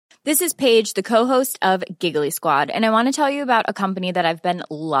This is Paige, the co-host of Giggly Squad, and I want to tell you about a company that I've been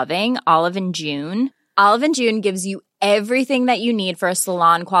loving, Olive & June. Olive & June gives you everything that you need for a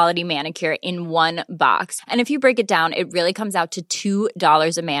salon-quality manicure in one box. And if you break it down, it really comes out to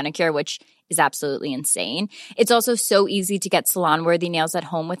 $2 a manicure, which is absolutely insane. It's also so easy to get salon-worthy nails at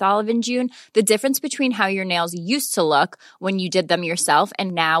home with Olive & June. The difference between how your nails used to look when you did them yourself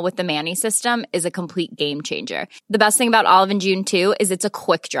and now with the Mani system is a complete game changer. The best thing about Olive & June, too, is it's a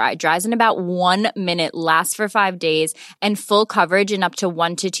quick dry. Dries in about 1 minute, lasts for 5 days, and full coverage in up to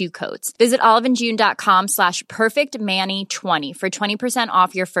 1 to 2 coats. Visit oliveandjune.com/perfectmani20 for 20%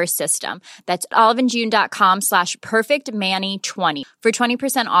 off your first system. That's oliveandjune.com/perfectmani20 for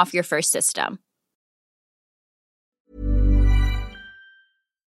 20% off your first system.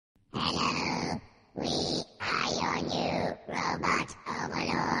 Hello, we are your new robot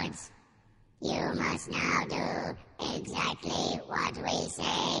overlords. You must now do exactly what we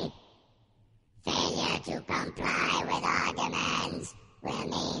say. Failure to comply with our demands will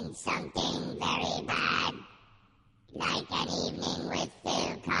mean something very bad. Like an evening with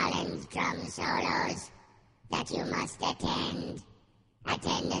Phil Collins drum solos that you must attend.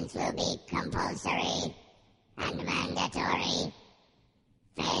 Attendance will be compulsory and mandatory.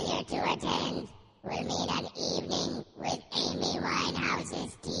 Failure to attend will mean an evening with Amy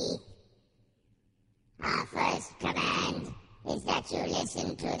Winehouse's teeth. Our first command is that you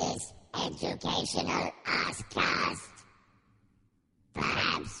listen to this educational Arscast.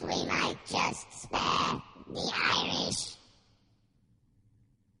 Perhaps we might just spare the Irish.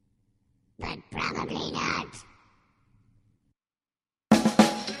 But probably not.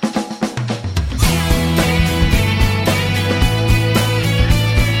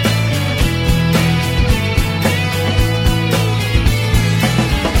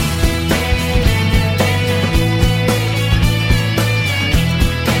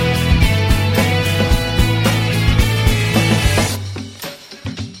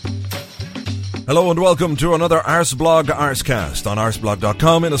 Hello and welcome to another Arsblog Arscast on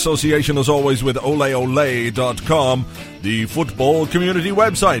arsblog.com in association as always with oleole.com, the football community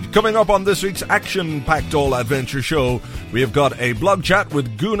website. Coming up on this week's action-packed all-adventure show, we have got a blog chat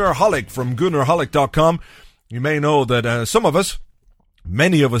with Gunnar Hollick from GunnarHollick.com. You may know that some of us,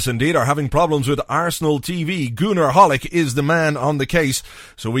 many of us indeed, are having problems with Arsenal TV. Gunnar Hollick is the man on the case,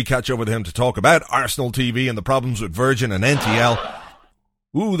 so we catch up with him to talk about Arsenal TV and the problems with Virgin and NTL.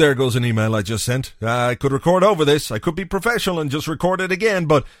 Ooh, there goes an email I just sent. I could record over this. I could be professional and just record it again,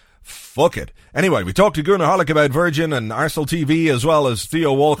 but fuck it. Anyway, we talked to Gunnar Hollick about Virgin and Arsenal TV, as well as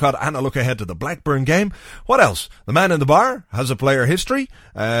Theo Walcott and a look ahead to the Blackburn game. What else? The man in the bar has a player history.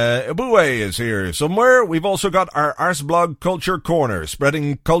 Ibue is here somewhere. We've also got our Arsblog Culture Corner,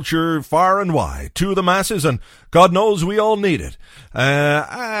 spreading culture far and wide to the masses, and God knows we all need it.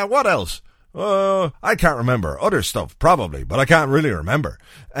 What else? I can't remember. Other stuff, probably, but I can't really remember.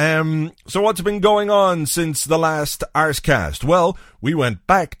 So what's been going on since the last Arscast? Well, we went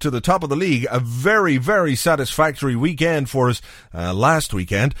back to the top of the league. A very, very satisfactory weekend for us last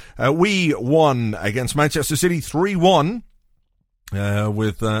weekend. We won against Manchester City 3-1.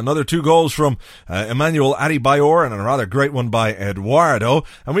 With another 2 goals from Emmanuel Adebayor and a rather great one by Eduardo.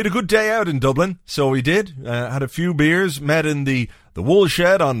 And we had a good day out in Dublin, so we did. Had a few beers, met in the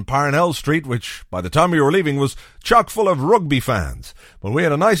Woolshed on Parnell Street, which by the time we were leaving was chock full of rugby fans. But we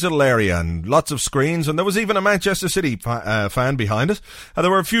had a nice little area and lots of screens, and there was even a Manchester City fan behind us. And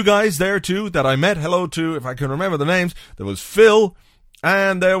there were a few guys there too that I met. Hello to, if I can remember the names, there was Phil,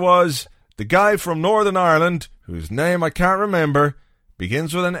 and there was the guy from Northern Ireland, whose name I can't remember,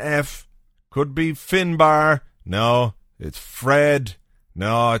 begins with an F, could be Finbar, no, it's Fred,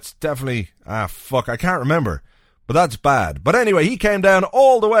 no, it's definitely, I can't remember, but that's bad. But anyway, he came down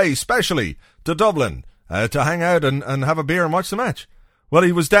all the way, specially, to Dublin, to hang out and have a beer and watch the match. Well,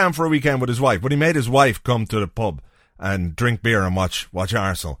 he was down for a weekend with his wife, but he made his wife come to the pub and drink beer and watch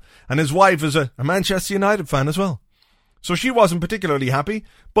Arsenal. And his wife is a Manchester United fan as well. So she wasn't particularly happy,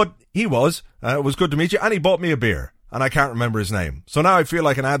 but he was. It was good to meet you, and he bought me a beer. And I can't remember his name. So now I feel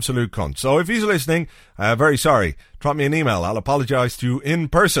like an absolute cunt. So if he's listening, very sorry. Drop me an email. I'll apologise to you in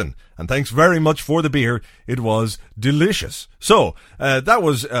person. And thanks very much for the beer. It was delicious. So, that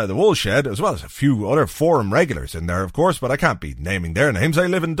was the Woolshed, as well as a few other forum regulars in there, of course, but I can't be naming their names. I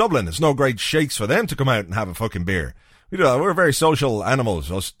live in Dublin. It's no great shakes for them to come out and have a fucking beer. We're very social animals,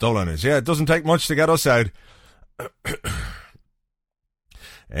 us Dubliners. Yeah, it doesn't take much to get us out.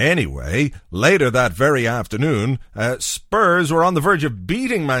 Anyway, later that very afternoon, Spurs were on the verge of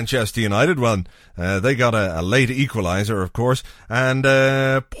beating Manchester United. Well, they got a late equaliser, of course, and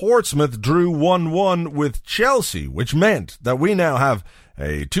Portsmouth drew 1-1 with Chelsea, which meant that we now have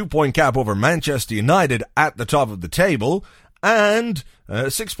a 2-point gap over Manchester United at the top of the table, and a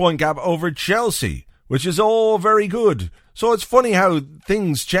 6-point gap over Chelsea, which is all very good. So it's funny how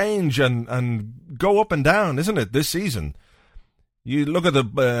things change and go up and down, isn't it, this season? You look at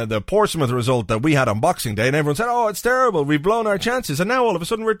the Portsmouth result that we had on Boxing Day, and everyone said, oh, it's terrible, we've blown our chances, and now all of a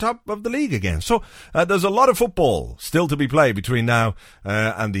sudden we're top of the league again. So there's a lot of football still to be played between now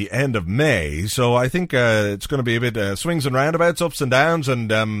and the end of May. So I think it's going to be a bit swings and roundabouts, ups and downs,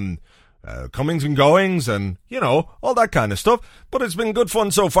 and comings and goings, and, you know, all that kind of stuff. But it's been good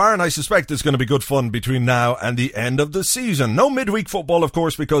fun so far, and I suspect it's going to be good fun between now and the end of the season. No midweek football, of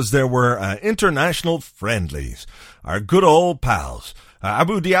course, because there were international friendlies. Our good old pals.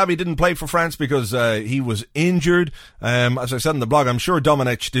 Abu Dhabi didn't play for France because he was injured. As I said in the blog, I'm sure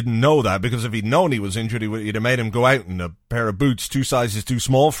Domenech didn't know that, because if he'd known he was injured, he'd have made him go out in a pair of boots 2 sizes too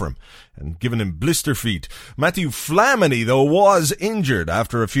small for him and given him blister feet. Matthew Flamini, though, was injured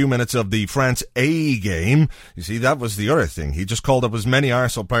after a few minutes of the France A game. You see, that was the other thing. He just called up as many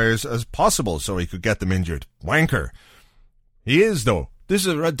Arsenal players as possible so he could get them injured. Wanker. He is, though. This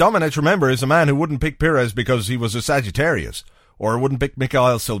is Domenech, remember, is a man who wouldn't pick Pires because he was a Sagittarius, or wouldn't pick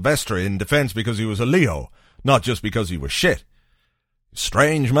Mikael Silvestre in defence because he was a Leo, not just because he was shit.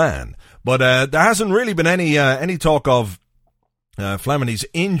 Strange man. But there hasn't really been any talk of Flamini's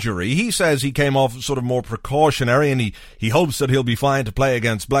injury. He says he came off sort of more precautionary, and he hopes that he'll be fine to play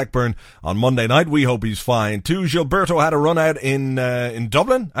against Blackburn on Monday night. We hope he's fine too. Gilberto had a run out in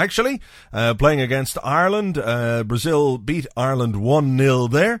Dublin, actually, playing against Ireland. Brazil beat Ireland 1-0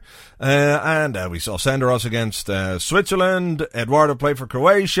 there. And we saw Senderos against Switzerland. Eduardo played for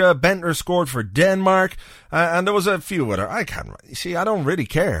Croatia. Bentner scored for Denmark. And there was a few other. I don't really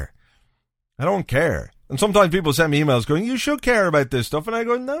care. I don't care. And sometimes people send me emails going, you should care about this stuff. And I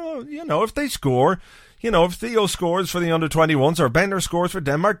go, no, if they score, if Theo scores for the under-21s or Bender scores for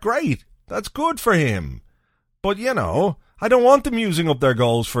Denmark, great. That's good for him. But, I don't want them using up their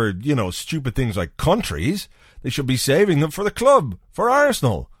goals for, stupid things like countries. They should be saving them for the club, for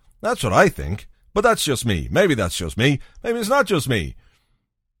Arsenal. That's what I think. But that's just me. Maybe that's just me. Maybe it's not just me.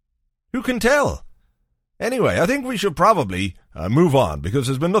 Who can tell? Anyway, I think we should probably move on, because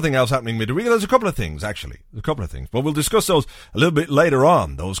there's been nothing else happening midweek. There's a couple of things, actually. But we'll discuss those a little bit later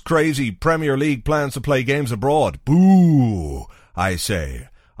on. Those crazy Premier League plans to play games abroad. Boo, I say.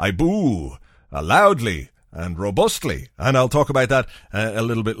 I boo loudly and robustly. And I'll talk about that a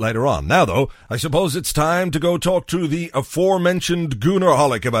little bit later on. Now, though, I suppose it's time to go talk to the aforementioned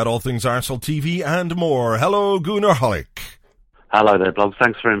Goonerholic about all things Arsenal TV and more. Hello, Goonerholic. Hello there, Blog.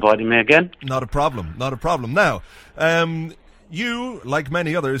 Thanks for inviting me again. Not a problem. Now, you, like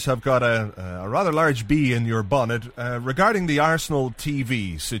many others, have got a rather large bee in your bonnet regarding the Arsenal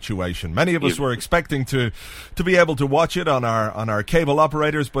TV situation. Many of us were expecting to be able to watch it on our cable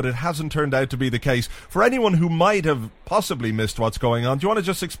operators, but it hasn't turned out to be the case. For anyone who might have possibly missed what's going on, do you want to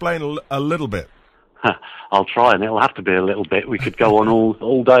just explain a little bit? I'll try, and it'll have to be a little bit. We could go on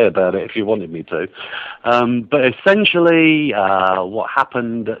all day about it if you wanted me to. But essentially, what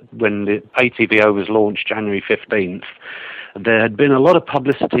happened when the ATVO was launched January 15th, there had been a lot of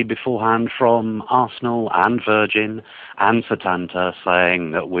publicity beforehand from Arsenal and Virgin and Setanta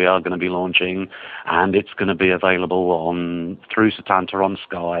saying that we are going to be launching, and it's going to be available through Setanta on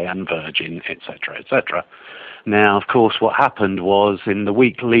Sky and Virgin, etc., etc. Now, of course, what happened was in the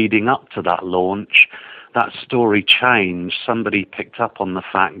week leading up to that launch, that story changed. Somebody picked up on the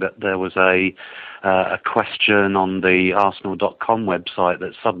fact that there was a question on the Arsenal.com website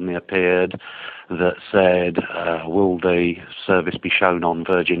that suddenly appeared that said, will the service be shown on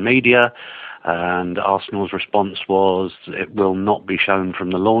Virgin Media? And Arsenal's response was, it will not be shown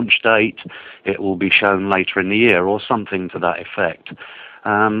from the launch date. It will be shown later in the year, or something to that effect.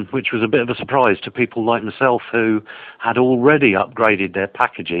 Which was a bit of a surprise to people like myself who had already upgraded their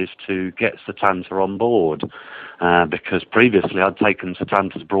packages to get Setanta on board. Because previously I'd taken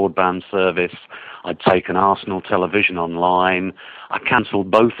Setanta's broadband service, I'd taken Arsenal Television Online. I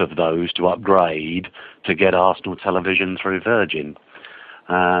cancelled both of those to upgrade to get Arsenal Television through Virgin.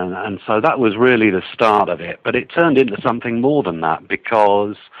 And so that was really the start of it. But it turned into something more than that,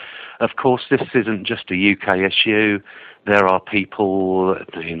 because, of course, this isn't just a UK issue. There are people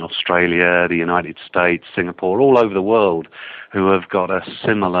in Australia, the United States, Singapore, all over the world who have got a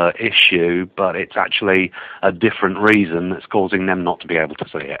similar issue, but it's actually a different reason that's causing them not to be able to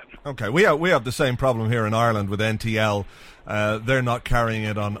see it. Okay, we have the same problem here in Ireland with NTL. They're not carrying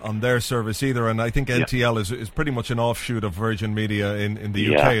it on their service either, and I think NTL is pretty much an offshoot of Virgin Media in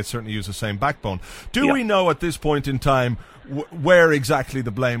the UK. It certainly uses the same backbone. Do we know at this point in time where exactly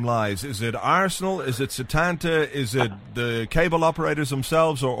the blame lies. Is it Arsenal? Is it Setanta? Is it the cable operators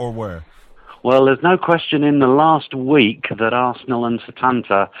themselves, or where? Well, there's no question in the last week that Arsenal and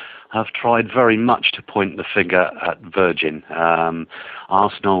Setanta have tried very much to point the finger at Virgin.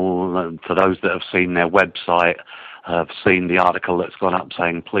 Arsenal, for those that have seen their website, have seen the article that's gone up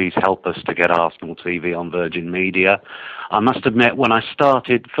saying, please help us to get Arsenal TV on Virgin Media. I must admit, when I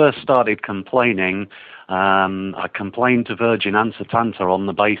first started complaining, I complained to Virgin and Setanta on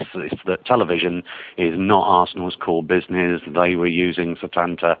the basis that television is not Arsenal's core business. They were using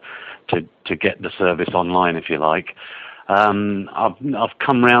Setanta to get the service online, if you like. I've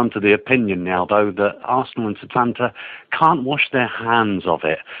come round to the opinion now, though, that Arsenal and Setanta can't wash their hands of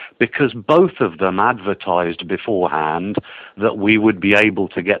it, because both of them advertised beforehand that we would be able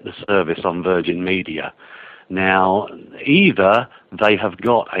to get the service on Virgin Media. Now, either they have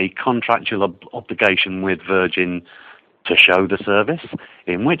got a contractual obligation with Virgin to show the service,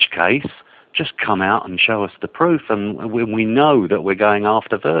 in which case, just come out and show us the proof, and we know that we're going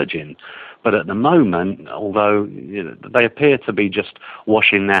after Virgin. But at the moment, although they appear to be just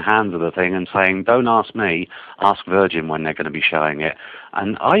washing their hands of the thing and saying, don't ask me, ask Virgin when they're going to be showing it.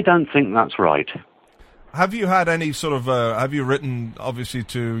 And I don't think that's right. Have you had any sort of, have you written, obviously,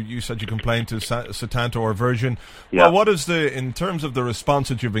 you said you complained to Setanta or Virgin. Yeah. Well, what is in terms of the response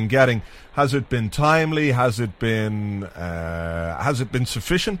that you've been getting, has it been timely? Has it been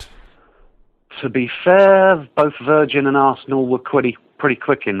sufficient? To be fair, both Virgin and Arsenal were pretty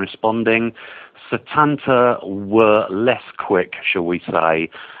quick in responding. Setanta were less quick, shall we say,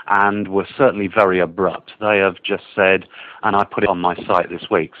 and were certainly very abrupt. They have just said, and I put it on my site this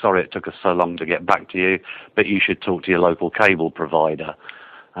week, sorry it took us so long to get back to you, but you should talk to your local cable provider,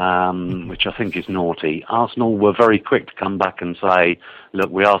 which I think is naughty. Arsenal were very quick to come back and say,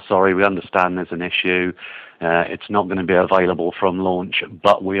 look, we are sorry, we understand there's an issue, it's not going to be available from launch,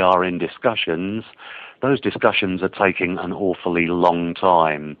 but we are in discussions. Those discussions are taking an awfully long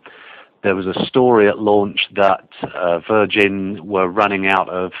time. There was a story at launch that Virgin were running out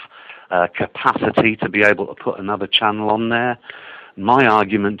of capacity to be able to put another channel on there. My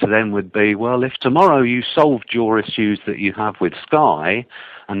argument to them would be, well, if tomorrow you solved your issues that you have with Sky,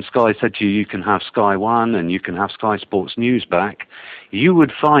 and Sky said to you, you can have Sky One and you can have Sky Sports News back, you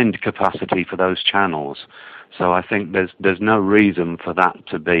would find capacity for those channels. So I think there's no reason for that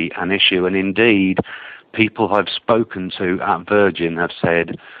to be an issue. And indeed, people I've spoken to at Virgin have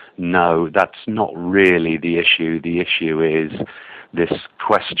said, no, that's not really the issue. The issue is this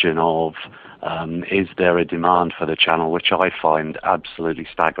question of, is there a demand for the channel, which I find absolutely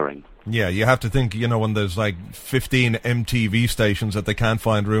staggering. Yeah, you have to think, when there's like 15 MTV stations that they can't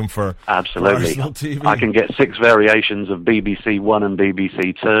find room for. Absolutely. For Arsenal TV. I can get 6 variations of BBC One and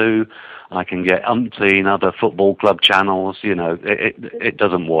BBC Two. I can get umpteen other football club channels. It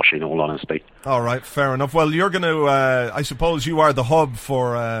doesn't wash, in all honesty. All right, fair enough. Well, you're going to, I suppose you are the hub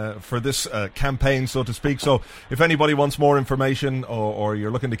for this campaign, so to speak. So if anybody wants more information or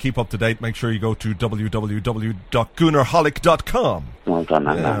you're looking to keep up to date, make sure you go to www.goonerholic.com. Well done,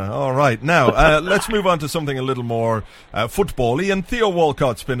 man. All right. Now, let's move on to something a little more football-y. And Theo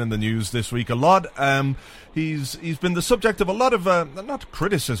Walcott's been in the news this week a lot. He's been the subject of a lot of, not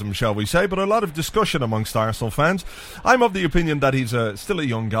criticism, shall we say, but a lot of discussion amongst Arsenal fans. I'm of the opinion that he's still a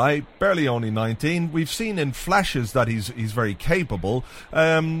young guy, barely only 19. We've seen in flashes that he's very capable.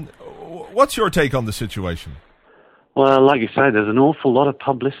 What's your take on the situation? Well, like you say, there's an awful lot of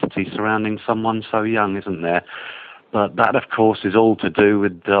publicity surrounding someone so young, isn't there? But that, of course, is all to do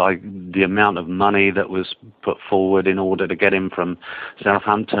with the amount of money that was put forward in order to get him from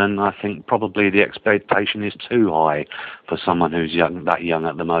Southampton. I think probably the expectation is too high for someone who's that young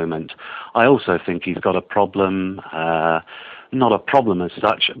at the moment. I also think he's got a problem, not a problem as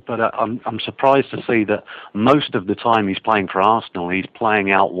such, but I'm surprised to see that most of the time he's playing for Arsenal, he's playing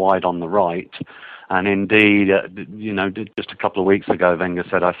out wide on the right. And indeed, just a couple of weeks ago, Wenger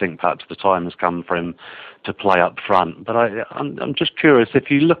said, I think perhaps the time has come for him to play up front. But I'm just curious, if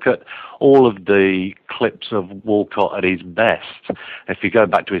you look at all of the clips of Walcott at his best, if you go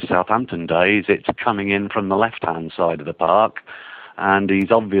back to his Southampton days, it's coming in from the left-hand side of the park. And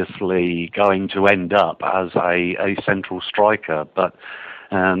he's obviously going to end up as a central striker.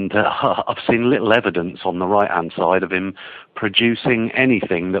 And I've seen little evidence on the right-hand side of him producing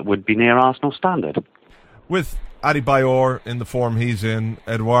anything that would be near Arsenal standard. With Adebayor in the form he's in,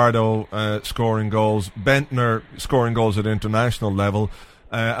 Eduardo scoring goals, Bentner scoring goals at international level,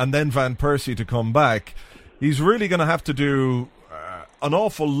 and then Van Persie to come back, he's really going to have to do an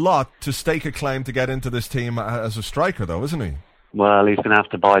awful lot to stake a claim to get into this team as a striker, though, isn't he? Well, he's going to have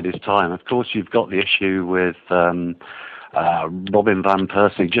to bide his time. Of course, you've got the issue with Robin van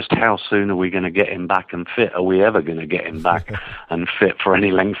Persie, just how soon are we going to get him back and fit? Are we ever going to get him back and fit for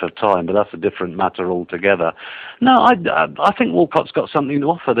any length of time? But that's a different matter altogether. No, I think Walcott's got something to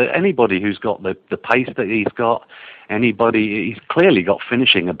offer. That anybody who's got the pace that he's got, he's clearly got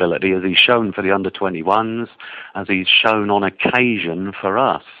finishing ability, as he's shown for the under-21s, as he's shown on occasion for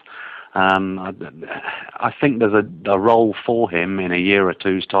us. I think there's a role for him in a year or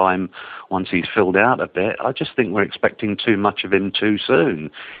two's time once he's filled out a bit. I just think we're expecting too much of him too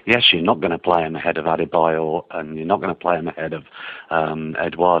soon. Yes, you're not going to play him ahead of Adebayor, and you're not going to play him ahead of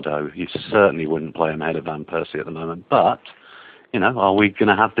Eduardo. You certainly wouldn't play him ahead of Van Persie at the moment. But, are we going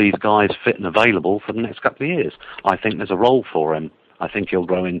to have these guys fit and available for the next couple of years? I think there's a role for him. I think he'll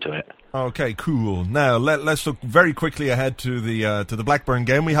grow into it. Okay, cool. Now let's look very quickly ahead to the Blackburn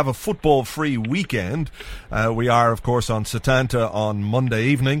game. We have a football-free weekend. We are, of course, on Setanta on Monday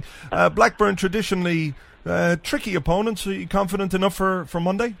evening. Blackburn traditionally tricky opponents. Are you confident enough for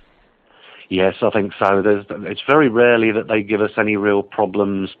Monday? Yes, I think so. It's very rarely that they give us any real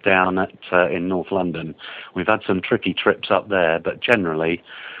problems down in North London. We've had some tricky trips up there, but generally,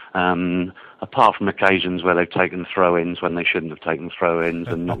 apart from occasions where they've taken throw-ins when they shouldn't have taken throw-ins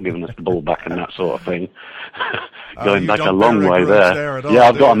and not given us the ball back and that sort of thing. Going back a long way there. Yeah,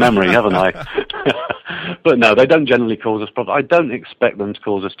 I've got a memory, haven't I? But no, they don't generally cause us problems. I don't expect them to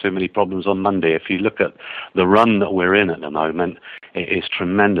cause us too many problems on Monday. If you look at the run that we're in at the moment, it is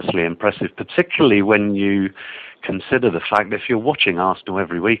tremendously impressive, particularly when you consider the fact that if you're watching Arsenal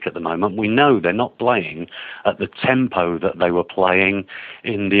every week at the moment, we know they're not playing at the tempo that they were playing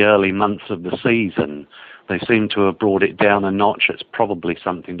in the early months of the season. They seem to have brought it down a notch. It's probably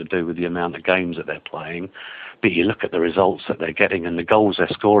something to do with the amount of games that they're playing. But you look at the results that they're getting and the goals they're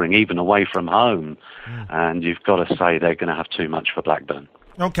scoring, even away from home, and you've got to say they're going to have too much for Blackburn.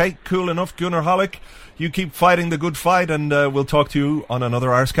 Okay, cool enough. Gunnar Hollick, you keep fighting the good fight, and we'll talk to you on another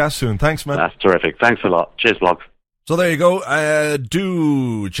Arscast soon. Thanks, man. That's terrific. Thanks a lot. Cheers, vlog. So there you go.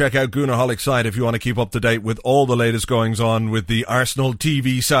 Do check out Gunnar Hollick's site if you want to keep up to date with all the latest goings on with the Arsenal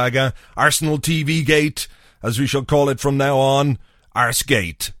TV saga, Arsenal TV Gate, as we shall call it from now on,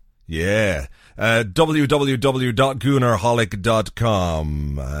 Arsgate. Yeah.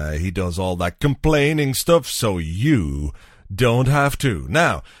 www.gunnarhollick.com. He does all that complaining stuff, so you don't have to.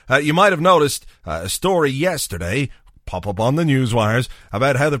 Now, you might have noticed a story yesterday pop up on the newswires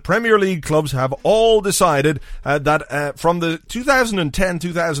about how the Premier League clubs have all decided that from the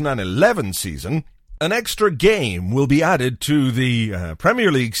 2010-2011 season, an extra game will be added to the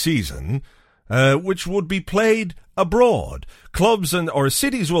Premier League season, which would be played abroad. Clubs or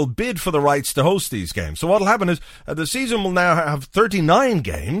cities will bid for the rights to host these games. So what will happen is the season will now have 39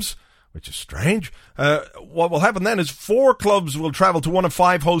 games, which is strange. What will happen then is 4 clubs will travel to one of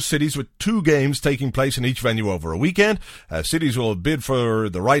 5 host cities with 2 games taking place in each venue over a weekend. Cities will bid for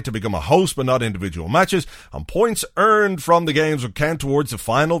the right to become a host but not individual matches, and points earned from the games will count towards the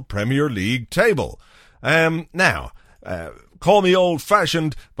final Premier League table. Now, call me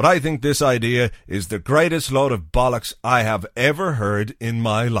old-fashioned, but I think this idea is the greatest load of bollocks I have ever heard in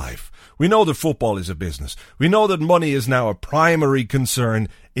my life. We know that football is a business. We know that money is now a primary concern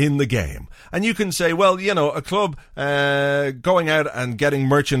in the game. And you can say, well, a club going out and getting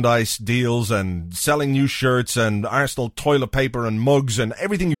merchandise deals and selling new shirts and Arsenal toilet paper and mugs and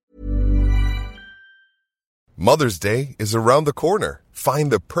everything. Mother's Day is around the corner.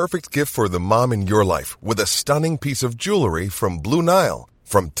 Find the perfect gift for the mom in your life with a stunning piece of jewelry from Blue Nile.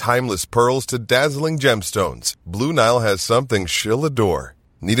 From timeless pearls to dazzling gemstones, Blue Nile has something she'll adore.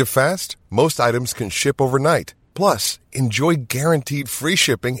 Need it fast? Most items can ship overnight. Plus, enjoy guaranteed free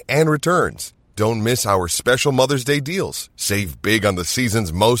shipping and returns. Don't miss our special Mother's Day deals. Save big on the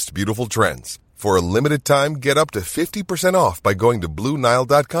season's most beautiful trends. For a limited time, get up to 50% off by going to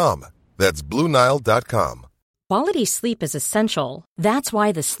BlueNile.com. That's BlueNile.com. Quality sleep is essential. That's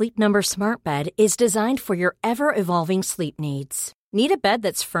why the Sleep Number Smart Bed is designed for your ever-evolving sleep needs. Need a bed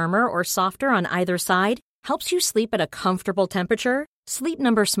that's firmer or softer on either side? Helps you sleep at a comfortable temperature? Sleep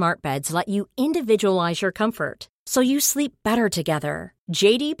Number Smart Beds let you individualize your comfort, so you sleep better together.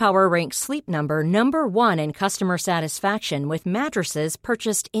 J.D. Power ranks Sleep Number number 1 in customer satisfaction with mattresses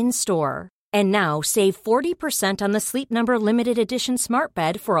purchased in-store. And now, save 40% on the Sleep Number Limited Edition Smart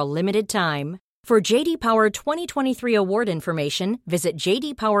Bed for a limited time. For J.D. Power 2023 award information, visit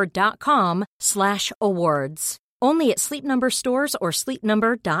jdpower.com/awards. Only at Sleep Number stores or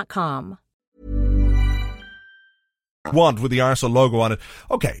sleepnumber.com. Want with the Arsenal logo on it.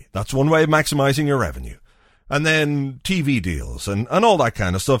 Okay, that's one way of maximizing your revenue. And then TV deals and all that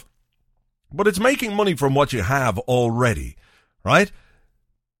kind of stuff. But it's making money from what you have already, right?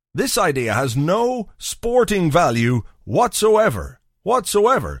 This idea has no sporting value whatsoever.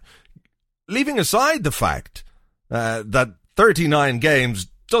 Leaving aside the fact that 39 games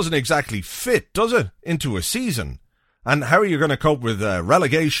doesn't exactly fit, does it, into a season? And how are you going to cope with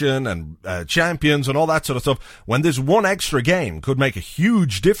relegation and champions and all that sort of stuff when this one extra game could make a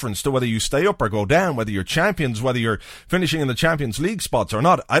huge difference to whether you stay up or go down, whether you're champions, whether you're finishing in the Champions League spots or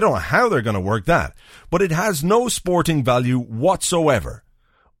not? I don't know how they're going to work that. But it has no sporting value whatsoever.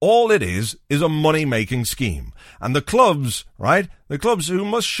 All it is a money-making scheme. And the clubs, right, the clubs who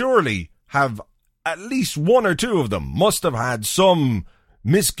must surely have, at least one or two of them, must have had some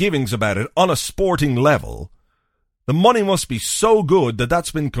misgivings about it on a sporting level. The money must be so good that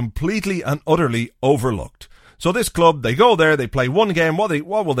that's been completely and utterly overlooked. So this club, they go there, they play one game, what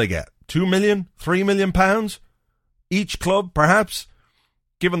will they get? 2 million? 3 million pounds? Each club, perhaps?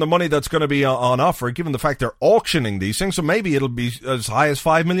 Given the money that's going to be on offer, given the fact they're auctioning these things, so maybe it'll be as high as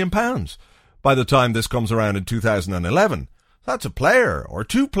 5 million pounds by the time this comes around in 2011. That's a player, or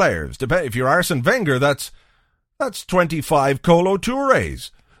two players. If you're Arsene Wenger, that's 25 Colo Tourés.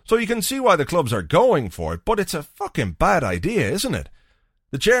 So you can see why the clubs are going for it, but it's a fucking bad idea, isn't it?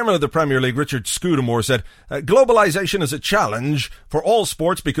 The chairman of the Premier League, Richard Scudamore, said, globalization is a challenge for all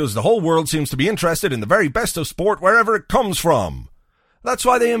sports because the whole world seems to be interested in the very best of sport wherever it comes from. That's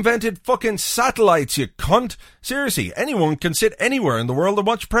why they invented fucking satellites, you cunt. Seriously, anyone can sit anywhere in the world and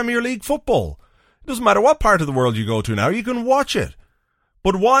watch Premier League football. It doesn't matter what part of the world you go to now, you can watch it.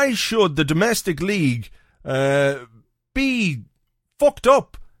 But why should the domestic league be fucked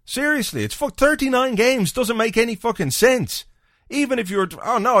up? Seriously, it's 39 games, doesn't make any fucking sense. Even if you're,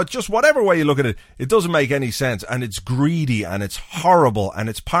 it's just whatever way you look at it, it doesn't make any sense, and it's greedy, and it's horrible, and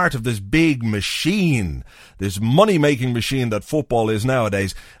it's part of this big machine, this money-making machine that football is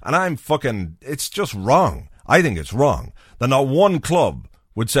nowadays, and it's just wrong. I think it's wrong that not one club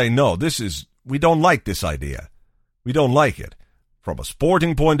would say, no, we don't like this idea. We don't like it. From a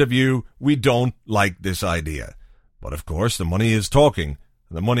sporting point of view, we don't like this idea. But of course, the money is talking.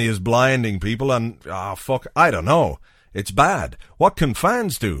 The money is blinding people and, I don't know. It's bad. What can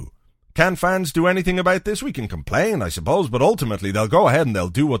fans do? Can fans do anything about this? We can complain, I suppose, but ultimately they'll go ahead and they'll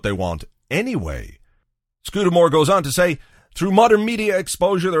do what they want anyway. Scudamore goes on to say, through modern media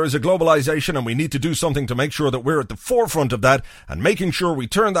exposure, there is a globalization and we need to do something to make sure that we're at the forefront of that and making sure we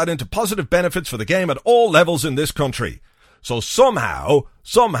turn that into positive benefits for the game at all levels in this country. So somehow,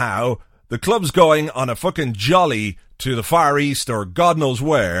 the club's going on a fucking jolly to the Far East or God knows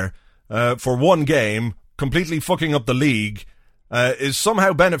where for one game, completely fucking up the league, is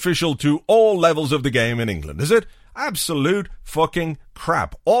somehow beneficial to all levels of the game in England, is it? Absolute fucking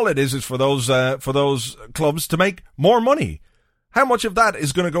crap. All it is for those clubs to make more money. How much of that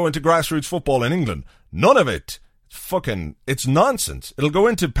is going to go into grassroots football in England? None of it. It's nonsense. It'll go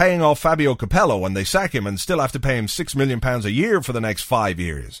into paying off Fabio Capello when they sack him and still have to pay him £6 million a year for the next 5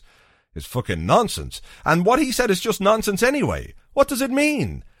 years. It's fucking nonsense. And what he said is just nonsense anyway. What does it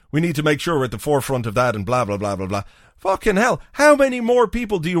mean? We need to make sure we're at the forefront of that and blah, blah, blah, blah, blah. Fucking hell. How many more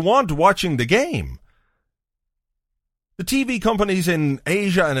people do you want watching the game? The TV companies in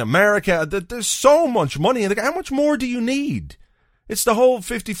Asia and America, there's so much money. How much more do you need? It's the whole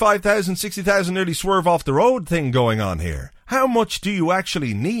 55,000, 60,000 nearly swerve off the road thing going on here. How much do you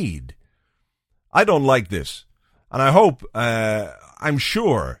actually need? I don't like this. And I hope, I'm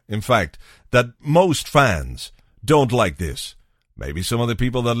sure, in fact, that most fans don't like this. Maybe some of the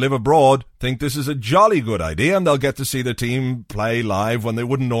people that live abroad think this is a jolly good idea and they'll get to see the team play live when they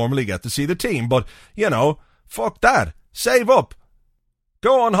wouldn't normally get to see the team. But, fuck that. Save up.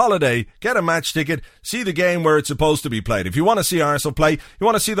 Go on holiday, get a match ticket, see the game where it's supposed to be played. If you want to see Arsenal play, you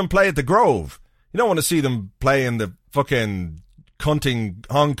want to see them play at the Grove. You don't want to see them play in the fucking cunting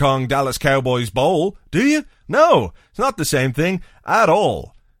Hong Kong Dallas Cowboys Bowl, do you? No, it's not the same thing at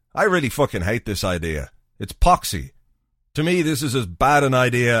all. I really fucking hate this idea. It's poxy. To me, this is as bad an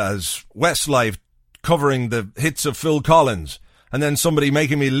idea as Westlife covering the hits of Phil Collins and then somebody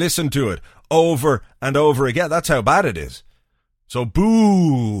making me listen to it over and over again. That's how bad it is. So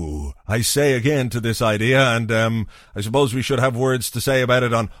boo, I say again to this idea, and I suppose we should have words to say about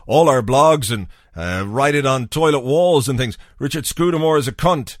it on all our blogs and write it on toilet walls and things. Richard Scudamore is a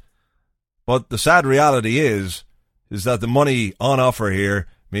cunt. But the sad reality is that the money on offer here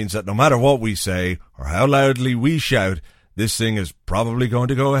means that no matter what we say or how loudly we shout, this thing is probably going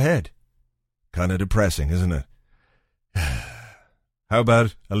to go ahead. Kind of depressing, isn't it? How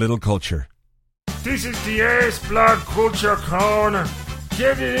about a little culture? This is the Arseblog Culture Corner.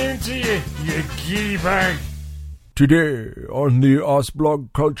 Get it into you giddy bag. Today on the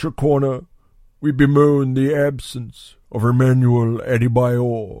Arseblog Culture Corner, we bemoan the absence of Emmanuel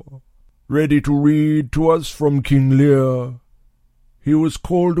Adebayor, ready to read to us from King Lear. He was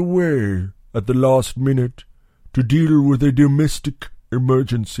called away at the last minute to deal with a domestic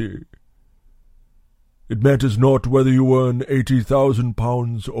emergency. It matters not whether you earn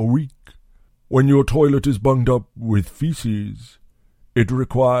 £80,000 a week. When your toilet is bunged up with feces, it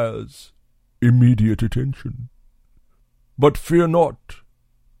requires immediate attention. But fear not.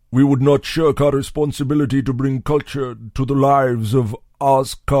 We would not shirk our responsibility to bring culture to the lives of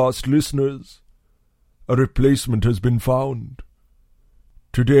Arscast listeners. A replacement has been found.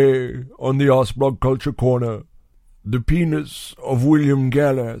 Today, on the Arsblog Culture Corner, the penis of William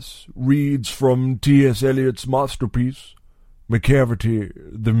Gallas reads from T.S. Eliot's masterpiece, McCavity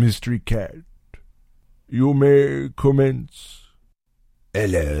the Mystery Cat. You may commence.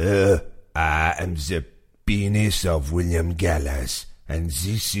 Hello, I am the penis of William Gallas, and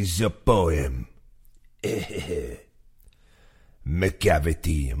this is a poem.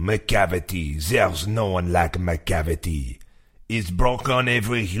 McCavity, there's no one like McCavity. He's broken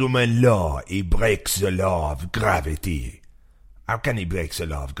every human law. He breaks the law of gravity. How can he break the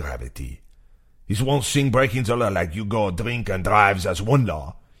law of gravity? He's one thing breaking the law, like you go drink and drive, that's one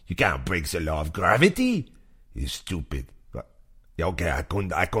law. You can't break the law of gravity. He's stupid. But, okay,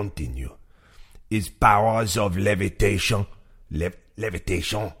 I continue. His powers of levitation.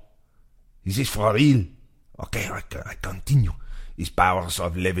 Levitation? Is this for real? Okay, I continue. His powers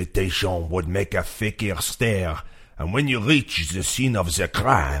of levitation would make a fakir stare. And when you reach the scene of the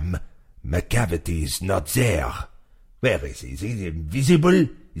crime, McCavity is not there. Where is he? Is he invisible?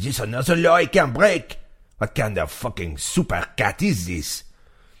 Is this another law he can break? What kind of fucking super cat is this?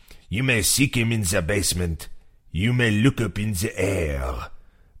 You may seek him in the basement. You may look up in the air.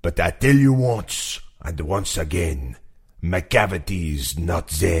 But I tell you once, and once again, McCavity is not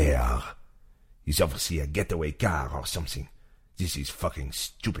there. He's obviously a getaway car or something. This is fucking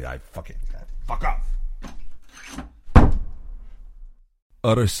stupid. Fuck off.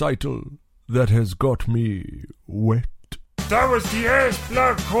 A recital that has got me wet. That was the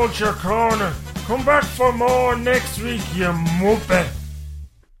Arsblog Culture Corner. Come back for more next week, you muppet.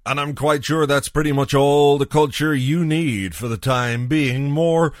 And I'm quite sure that's pretty much all the culture you need for the time being.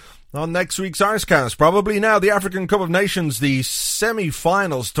 More on next week's Arscast. Probably now. The African Cup of Nations, the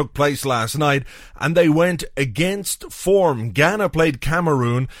semi-finals took place last night, and they went against form. Ghana played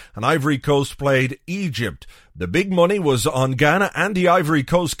Cameroon, and Ivory Coast played Egypt. The big money was on Ghana and the Ivory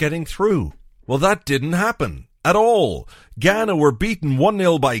Coast getting through. Well, that didn't happen at all. Ghana were beaten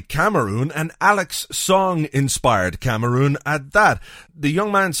 1-0 by Cameroon, and Alex Song inspired Cameroon at that. The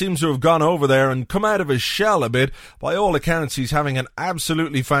young man seems to have gone over there and come out of his shell a bit. By all accounts, he's having an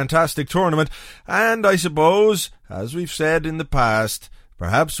absolutely fantastic tournament, and I suppose, as we've said in the past,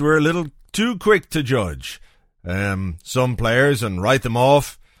 perhaps we're a little too quick to judge some players and write them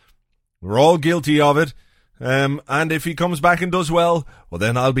off. We're all guilty of it. And if he comes back and does well,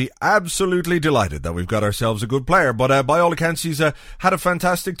 then I'll be absolutely delighted that we've got ourselves a good player. But by all accounts, he's had a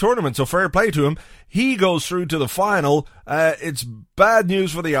fantastic tournament, so fair play to him. He goes through to the final. It's bad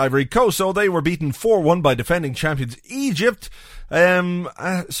news for the Ivory Coast, so they were beaten 4-1 by defending champions Egypt.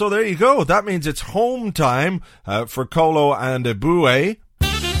 So there you go. That means it's home time for Kolo and Eboué.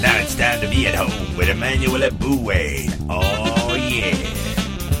 Now it's time to be at home with Emmanuel Eboué. Oh, yeah.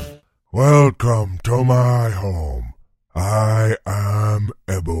 Welcome to my home. I am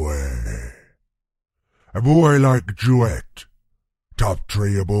Eboué. Eboué like duet. Top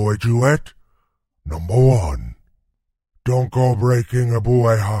 3 Eboué duet. Number 1. Don't Go Breaking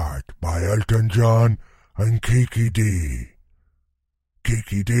Eboué Heart by Elton John and Kiki D.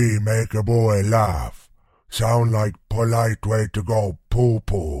 Kiki D make Eboué laugh. Sound like polite way to go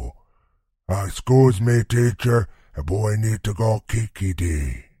poo-poo. Excuse me, teacher. Eboué need to go Kiki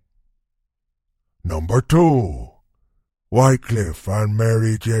D. Number 2. Wycliffe and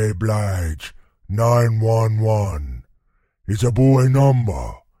Mary J. Blige, 911. Is Eboué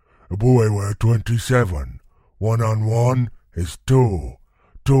number. Eboué were 27. 1 on 1 is 2.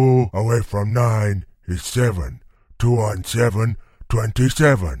 2 away from 9 is 7. 2 on 7,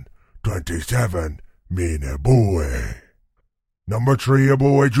 27. 27 mean Eboué. Number 3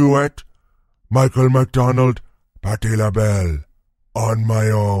 Eboué duet. Michael McDonald, Patti LaBelle, On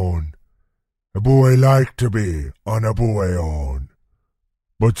My Own. Eboué like to be on Eboué own.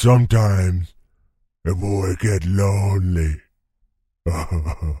 But sometimes Eboué get lonely.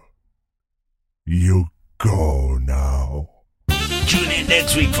 You go now. Tune in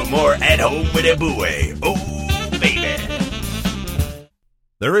next week for more At Home with Eboué. Oh, baby.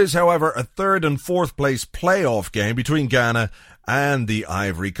 There is, however, a 3rd and 4th place playoff game between Ghana and the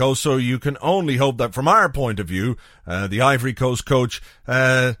Ivory Coast. So you can only hope that from our point of view, the Ivory Coast coach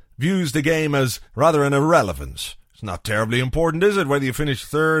views the game as rather an irrelevance. It's not terribly important, is it, whether you finish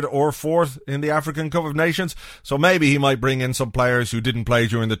third or fourth in the African Cup of Nations? So maybe he might bring in some players who didn't play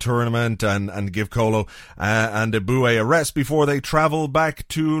during the tournament and give Kolo and Eboué a rest before they travel back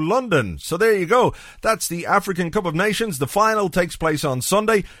to London. So there you go. That's the African Cup of Nations. The final takes place on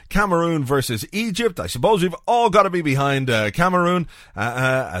Sunday. Cameroon versus Egypt. I suppose we've all got to be behind Cameroon.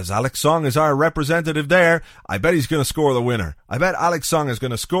 As Alex Song is our representative there, I bet he's going to score the winner. I bet Alex Song is going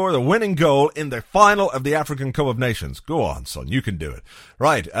to score the winning goal in the final of the African Cup of Nations. Go on, son. You can do it.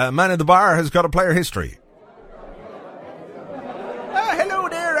 Right. Man in the Bar has got a player history. Hello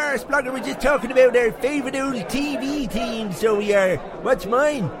there, Arsblogger. We're just talking about our favourite old TV team, so we are. What's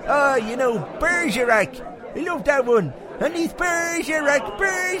mine? Bergerac. I love that one. And he's Bergerac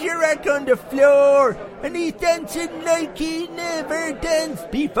on the floor. And he's dancing like he never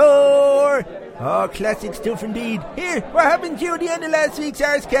danced before. Oh, classic stuff indeed. Here, what happened to you at the end of last week's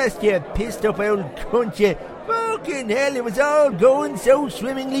Arscast, you pissed up old cunt, you? Fucking hell, it was all going so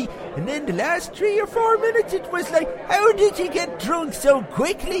swimmingly, and then the last 3 or 4 minutes it was like, how did you get drunk so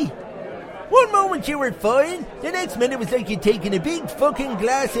quickly? One moment you were fine, the next minute it was like you'd taken a big fucking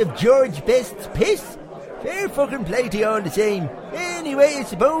glass of George Best's piss. Fair fucking play to you all the same. Anyway, I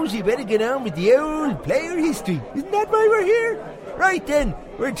suppose you better get on with the old player history. Isn't that why we're here? Right then,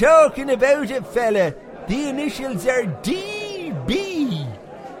 we're talking about a fella. The initials are DB.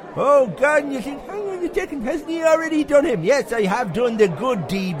 Oh God, and you think, hang on a second, hasn't he already done him? Yes, I have done the good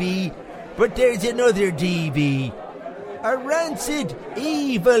DB, but there's another DB. A rancid,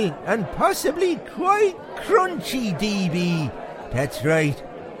 evil, and possibly quite crunchy DB. That's right.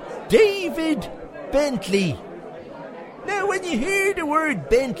 David Bentley. Now, when you hear the word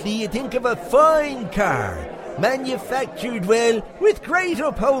Bentley, you think of a fine car, manufactured well, with great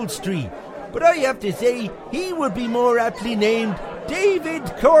upholstery. But I have to say, he would be more aptly named David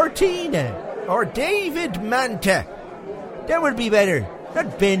Cortina, or David Manta. That would be better,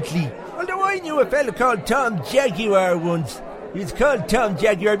 not Bentley. Although I knew a fella called Tom Jaguar once. He was called Tom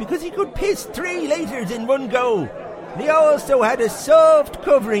Jaguar because he could piss 3 litres in one go. And he also had a soft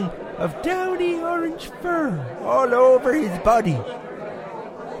covering of downy orange fur all over his body.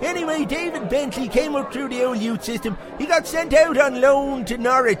 Anyway, David Bentley came up through the old youth system. He got sent out on loan to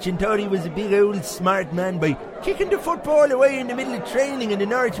Norwich and thought he was a big old smart man by kicking the football away in the middle of training, and the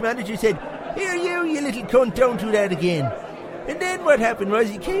Norwich manager said, "Here you little cunt, don't do that again." And then what happened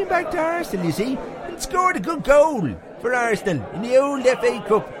was he came back to Arsenal, you see, and scored a good goal for Arsenal in the old FA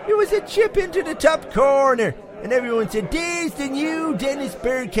Cup. It was a chip into the top corner, and everyone said, "There's the new Dennis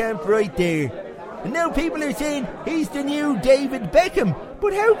Bergkamp right there." And now people are saying he's the new David Beckham.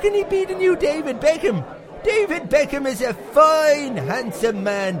 But how can he be the new David Beckham? David Beckham is a fine, handsome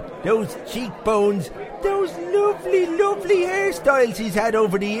man. Those cheekbones, those lovely, lovely hairstyles he's had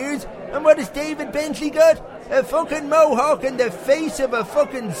over the years. And what has David Bentley got? A fucking mohawk and the face of a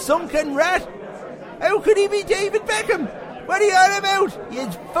fucking sunken rat? How could he be David Beckham? What are you on about, you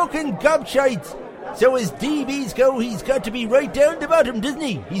fucking gobshites? So as DBs go, he's got to be right down the bottom, doesn't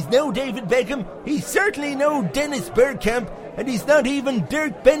he? He's no David Beckham, he's certainly no Dennis Bergkamp, and he's not even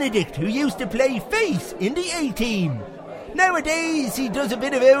Dirk Benedict, who used to play face in the A-team. Nowadays, he does a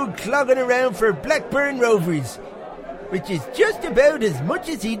bit of old clogging around for Blackburn Rovers, which is just about as much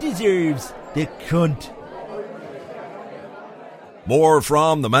as he deserves, the cunt. More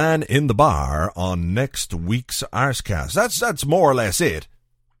from the man in the bar on next week's Arscast. That's more or less it.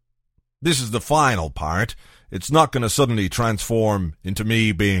 This is the final part. It's not going to suddenly transform into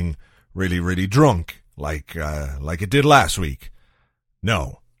me being really, really drunk like it did last week.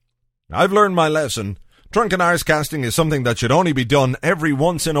 No. I've learned my lesson. Drunken Arscasting is something that should only be done every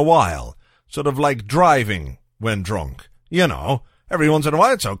once in a while. Sort of like driving when drunk. You know, every once in a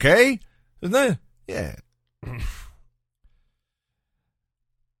while it's okay, isn't it? Yeah.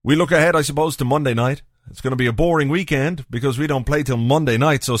 We look ahead, I suppose, to Monday night. It's going to be a boring weekend because we don't play till Monday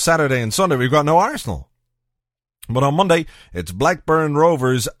night, so Saturday and Sunday we've got no Arsenal. But on Monday, it's Blackburn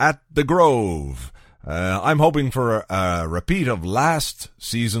Rovers at the Grove. I'm hoping for a repeat of last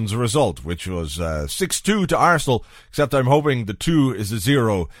season's result, which was 6-2 to Arsenal, except I'm hoping the 2 is a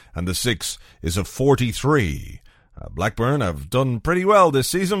 0 and the 6 is a 43. Blackburn have done pretty well this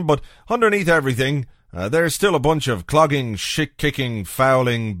season, but underneath everything, there's still a bunch of clogging, shit-kicking,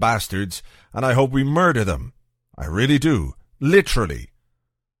 fouling bastards, and I hope we murder them. I really do. Literally.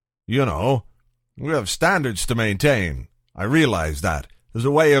 You know, we have standards to maintain. I realise that. There's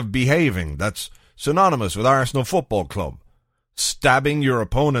a way of behaving that's synonymous with Arsenal Football Club. Stabbing your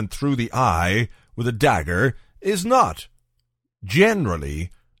opponent through the eye with a dagger is not. generally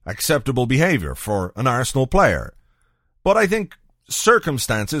acceptable behaviour for an Arsenal player. But I think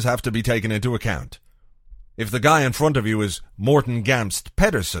circumstances have to be taken into account. If the guy in front of you is Morten Gamst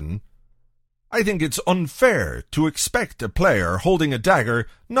Pedersen, I think it's unfair to expect a player holding a dagger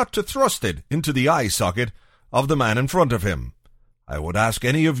not to thrust it into the eye socket of the man in front of him. I would ask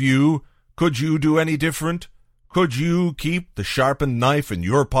any of you, could you do any different? Could you keep the sharpened knife in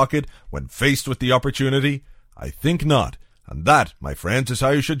your pocket when faced with the opportunity? I think not. And that, my friends, is how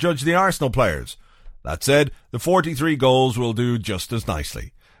you should judge the Arsenal players. That said, the 43 goals will do just as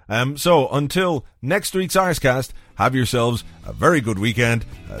nicely. So until next week's Arscast, have yourselves a very good weekend.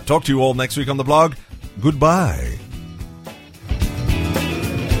 Talk to you all next week on the blog. Goodbye.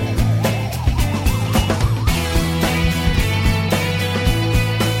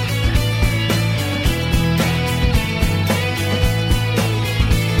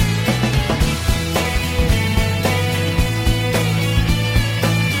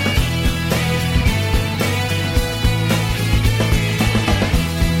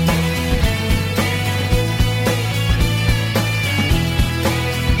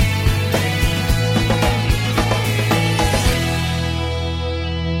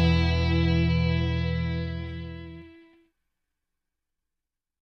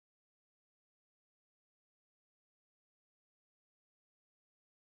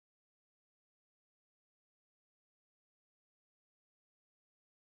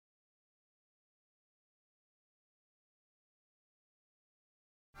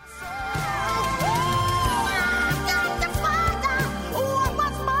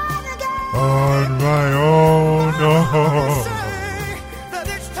 On my own,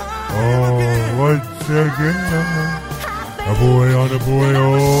 once again, a boy on a boy,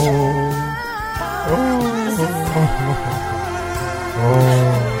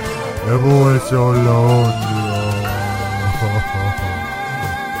 the boy so lonely,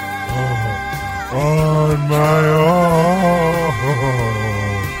 on my own,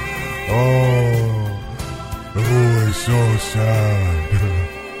 the boy so sad.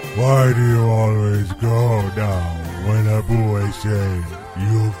 Why do you always go now when a boy says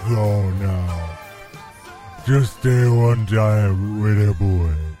you go now? Just stay one time with a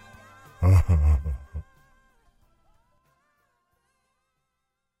boy.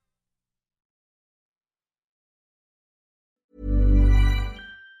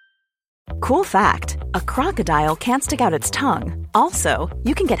 Cool fact, a crocodile can't stick out its tongue. Also,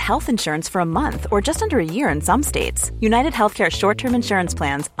 you can get health insurance for a month or just under a year in some states. United Healthcare short-term insurance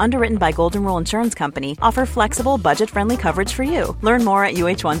plans, underwritten by Golden Rule Insurance Company, offer flexible, budget-friendly coverage for you. Learn more at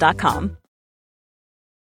uh1.com.